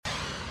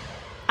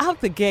out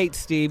the gate,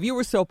 Steve, you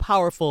were so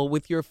powerful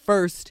with your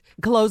first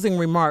closing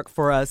remark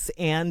for us.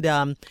 And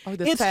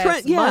this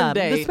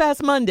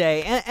past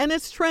Monday. And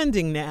it's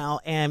trending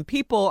now. And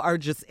people are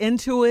just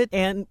into it.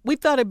 And we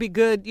thought it'd be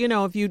good,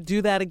 if you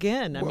do that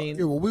again.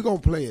 We're going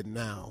to play it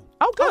now.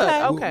 Oh,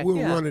 good. Okay. We'll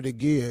run it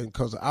again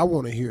because I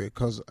want to hear it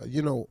because,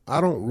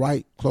 I don't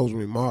write closing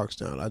remarks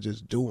down. I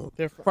just do them.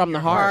 They're from the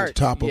heart. At the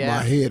top of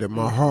my head and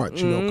my heart,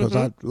 because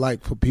I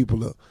like for people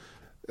to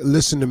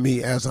listen to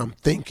me as I'm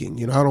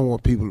thinking. I don't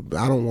want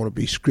to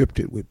be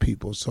scripted with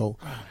people. So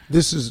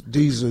this is a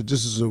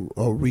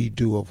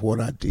redo of what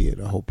I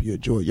did. I hope you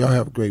enjoy it. Y'all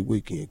have a great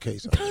weekend in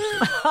case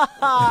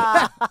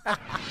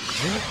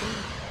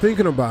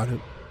thinking about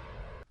it.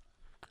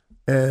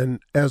 And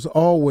as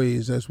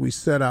always, as we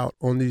set out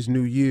on these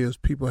new years,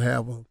 people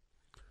have a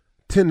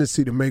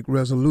tendency to make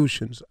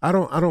resolutions. I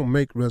don't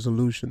make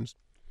resolutions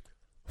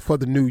for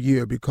the new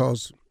year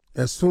because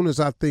as soon as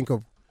I think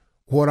of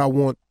what I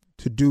want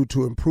to do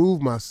to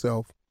improve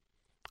myself,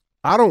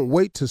 I don't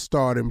wait to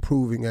start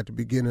improving at the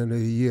beginning of the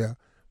year.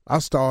 I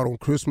start on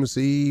Christmas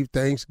Eve,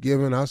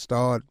 Thanksgiving. I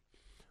start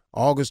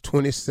August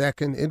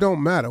 22nd. It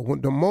don't matter.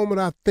 The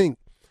moment I think.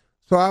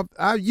 So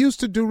I used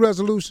to do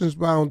resolutions,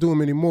 but I don't do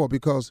them anymore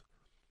because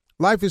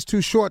life is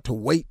too short to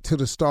wait till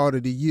the start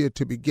of the year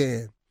to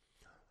begin.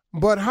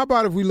 But how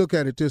about if we look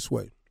at it this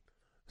way?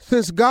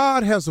 Since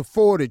God has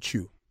afforded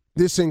you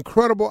this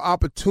incredible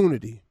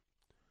opportunity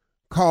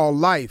called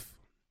life,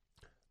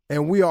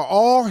 and we are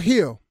all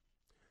here,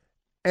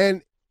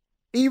 and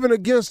even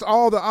against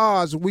all the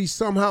odds, we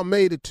somehow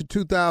made it to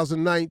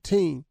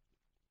 2019,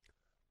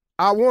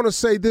 I want to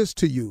say this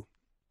to you.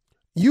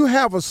 You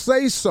have a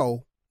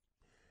say-so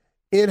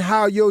in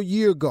how your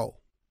year go.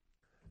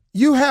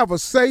 You have a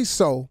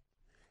say-so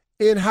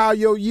in how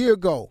your year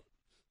go.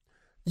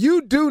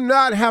 You do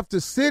not have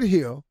to sit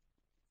here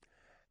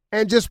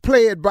and just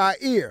play it by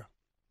ear.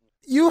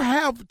 You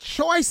have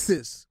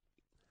choices.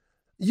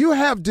 You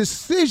have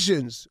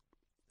decisions.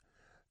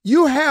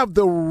 You have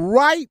the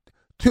right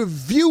to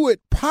view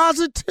it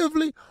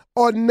positively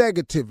or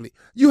negatively.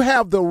 You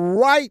have the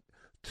right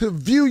to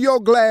view your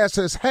glass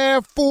as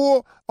half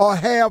full or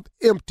half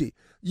empty.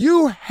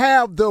 You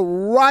have the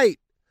right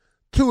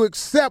to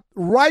accept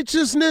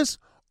righteousness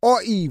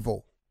or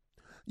evil.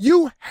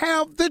 You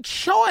have the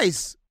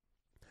choice.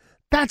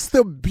 That's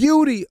the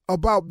beauty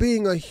about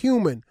being a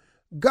human.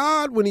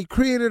 God, when he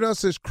created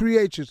us as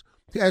creators,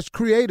 as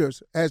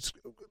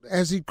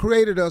he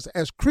created us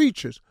as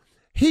creatures,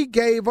 he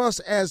gave us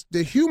as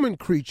the human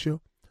creature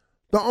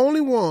the only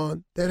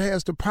one that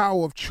has the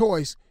power of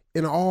choice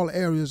in all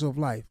areas of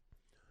life.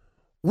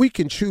 We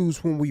can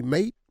choose when we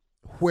mate,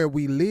 where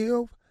we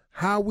live,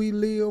 how we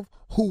live,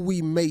 who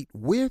we mate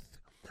with,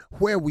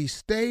 where we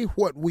stay,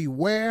 what we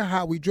wear,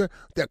 how we dress,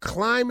 the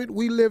climate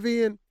we live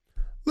in.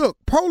 Look,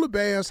 polar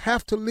bears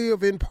have to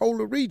live in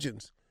polar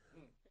regions.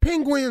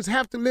 Penguins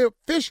have to live,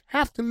 fish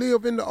have to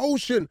live in the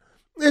ocean.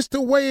 It's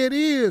the way it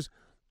is.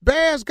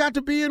 Bears got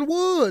to be in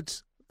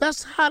woods.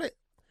 That's how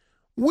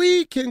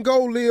we can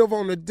go live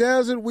on the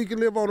desert. We can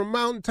live on a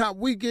mountaintop.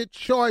 We get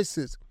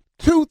choices.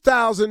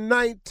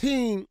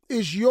 2019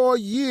 is your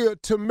year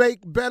to make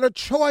better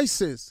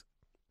choices.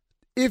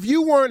 If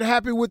you weren't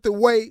happy with the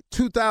way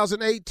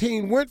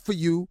 2018 went for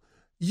you,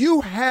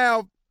 you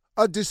have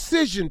a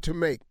decision to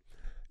make.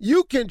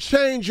 You can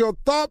change your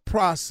thought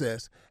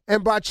process,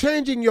 and by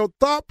changing your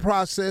thought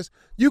process,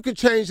 you can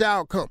change the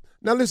outcome.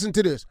 Now listen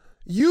to this.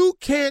 You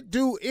can't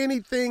do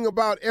anything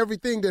about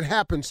everything that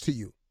happens to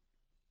you.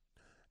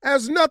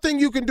 There's nothing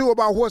you can do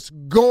about what's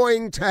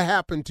going to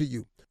happen to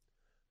you.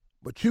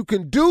 But you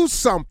can do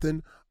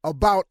something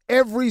about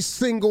every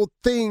single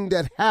thing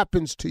that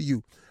happens to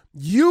you.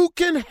 You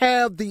can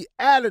have the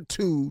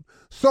attitude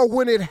so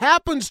when it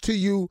happens to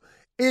you,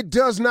 it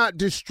does not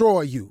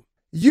destroy you.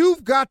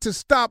 You've got to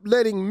stop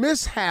letting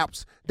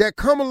mishaps that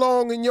come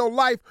along in your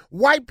life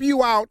wipe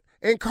you out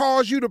and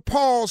cause you to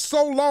pause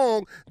so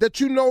long that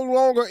you're no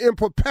longer in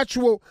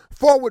perpetual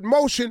forward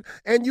motion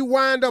and you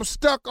wind up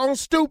stuck on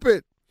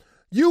stupid.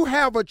 You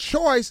have a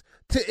choice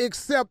to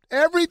accept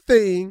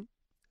everything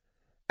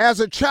as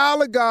a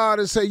child of God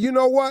and say, you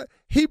know what?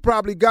 He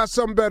probably got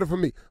something better for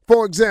me.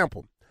 For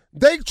example,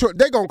 they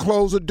going to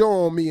close a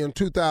door on me in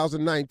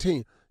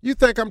 2019. You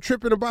think I'm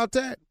tripping about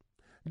that?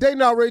 They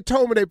already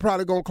told me they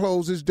probably going to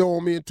close this door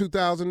on me in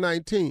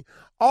 2019.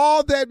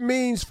 All that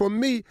means for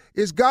me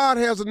is God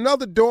has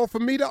another door for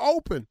me to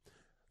open,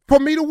 for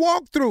me to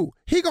walk through.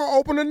 He going to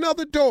open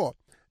another door.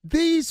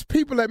 These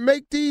people that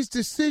make these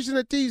decisions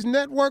at these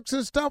networks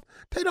and stuff,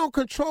 they don't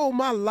control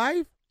my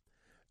life.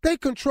 They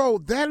control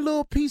that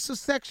little piece of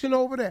section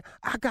over there.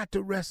 I got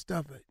the rest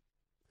of it.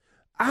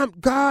 I'm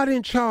God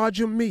in charge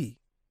of me.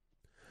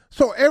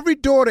 So every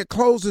door that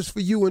closes for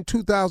you in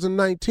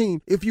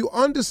 2019, if you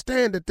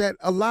understand that that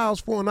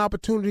allows for an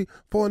opportunity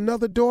for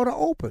another door to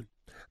open.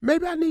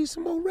 Maybe I need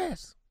some more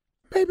rest.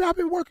 Maybe I've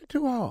been working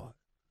too hard.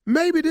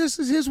 Maybe this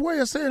is his way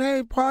of saying,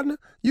 hey, partner,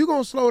 you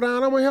going to slow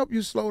down. I'm going to help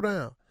you slow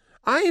down.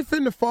 I ain't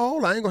finna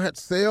fall. I ain't going to have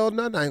to sell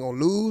nothing. I ain't going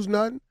to lose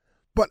nothing.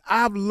 But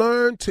I've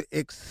learned to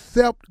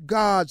accept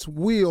God's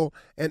will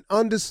and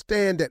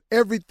understand that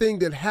everything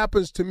that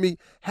happens to me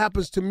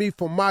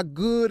for my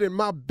good and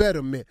my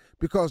betterment,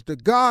 because the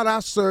God I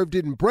serve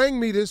didn't bring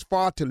me this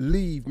far to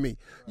leave me.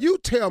 You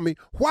tell me,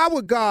 why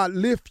would God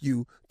lift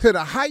you to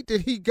the height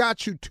that he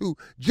got you to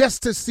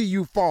just to see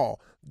you fall?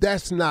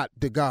 That's not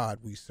the God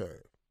we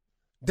serve.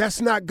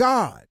 That's not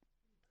God.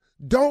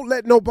 Don't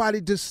let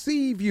nobody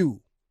deceive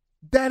you.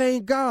 That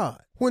ain't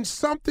God. When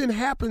something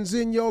happens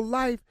in your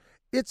life,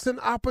 it's an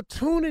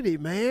opportunity,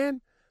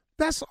 man.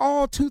 That's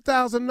all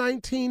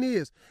 2019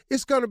 is.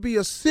 It's going to be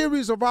a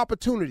series of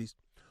opportunities.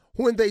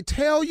 When they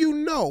tell you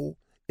no,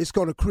 it's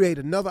going to create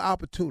another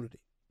opportunity.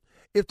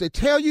 If they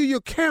tell you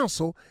you're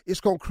canceled,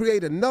 it's going to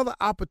create another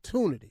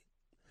opportunity.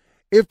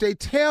 If they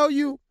tell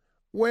you,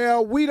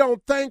 well, we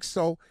don't think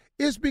so,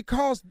 it's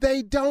because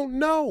they don't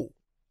know.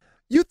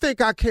 You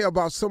think I care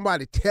about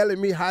somebody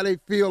telling me how they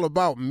feel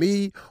about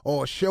me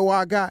or a show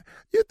I got?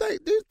 Do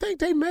you think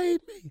they made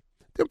me?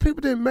 Them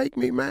people didn't make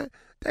me, man.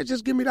 They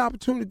just give me the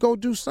opportunity to go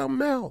do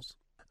something else.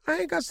 I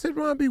ain't got to sit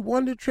around and be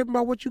wondering, tripping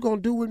about what you going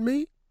to do with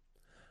me.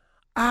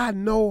 I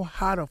know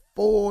how to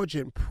forge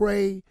and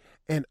pray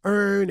and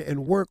earn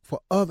and work for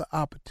other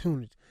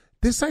opportunities.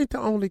 This ain't the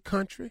only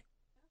country.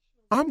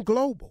 I'm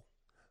global.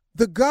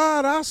 The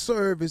God I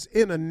serve is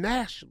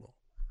international.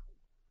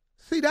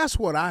 See, that's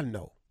what I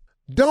know.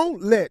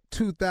 Don't let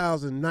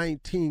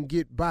 2019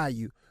 get by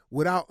you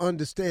without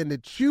understanding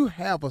that you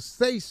have a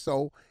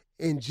say-so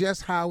in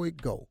just how it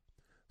go.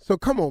 So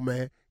come on,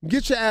 man.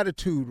 Get your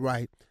attitude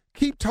right.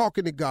 Keep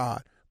talking to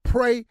God.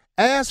 Pray,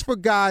 ask for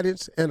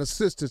guidance and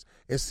assistance,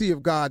 and see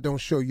if God don't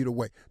show you the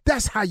way.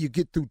 That's how you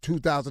get through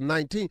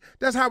 2019.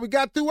 That's how we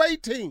got through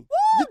 18. Woo,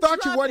 you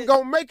thought you wasn't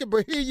going to make it,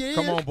 but here you is.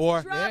 Come on,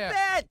 boy. Drop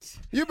it.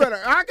 You better,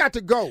 I got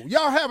to go.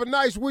 Y'all have a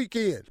nice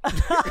weekend.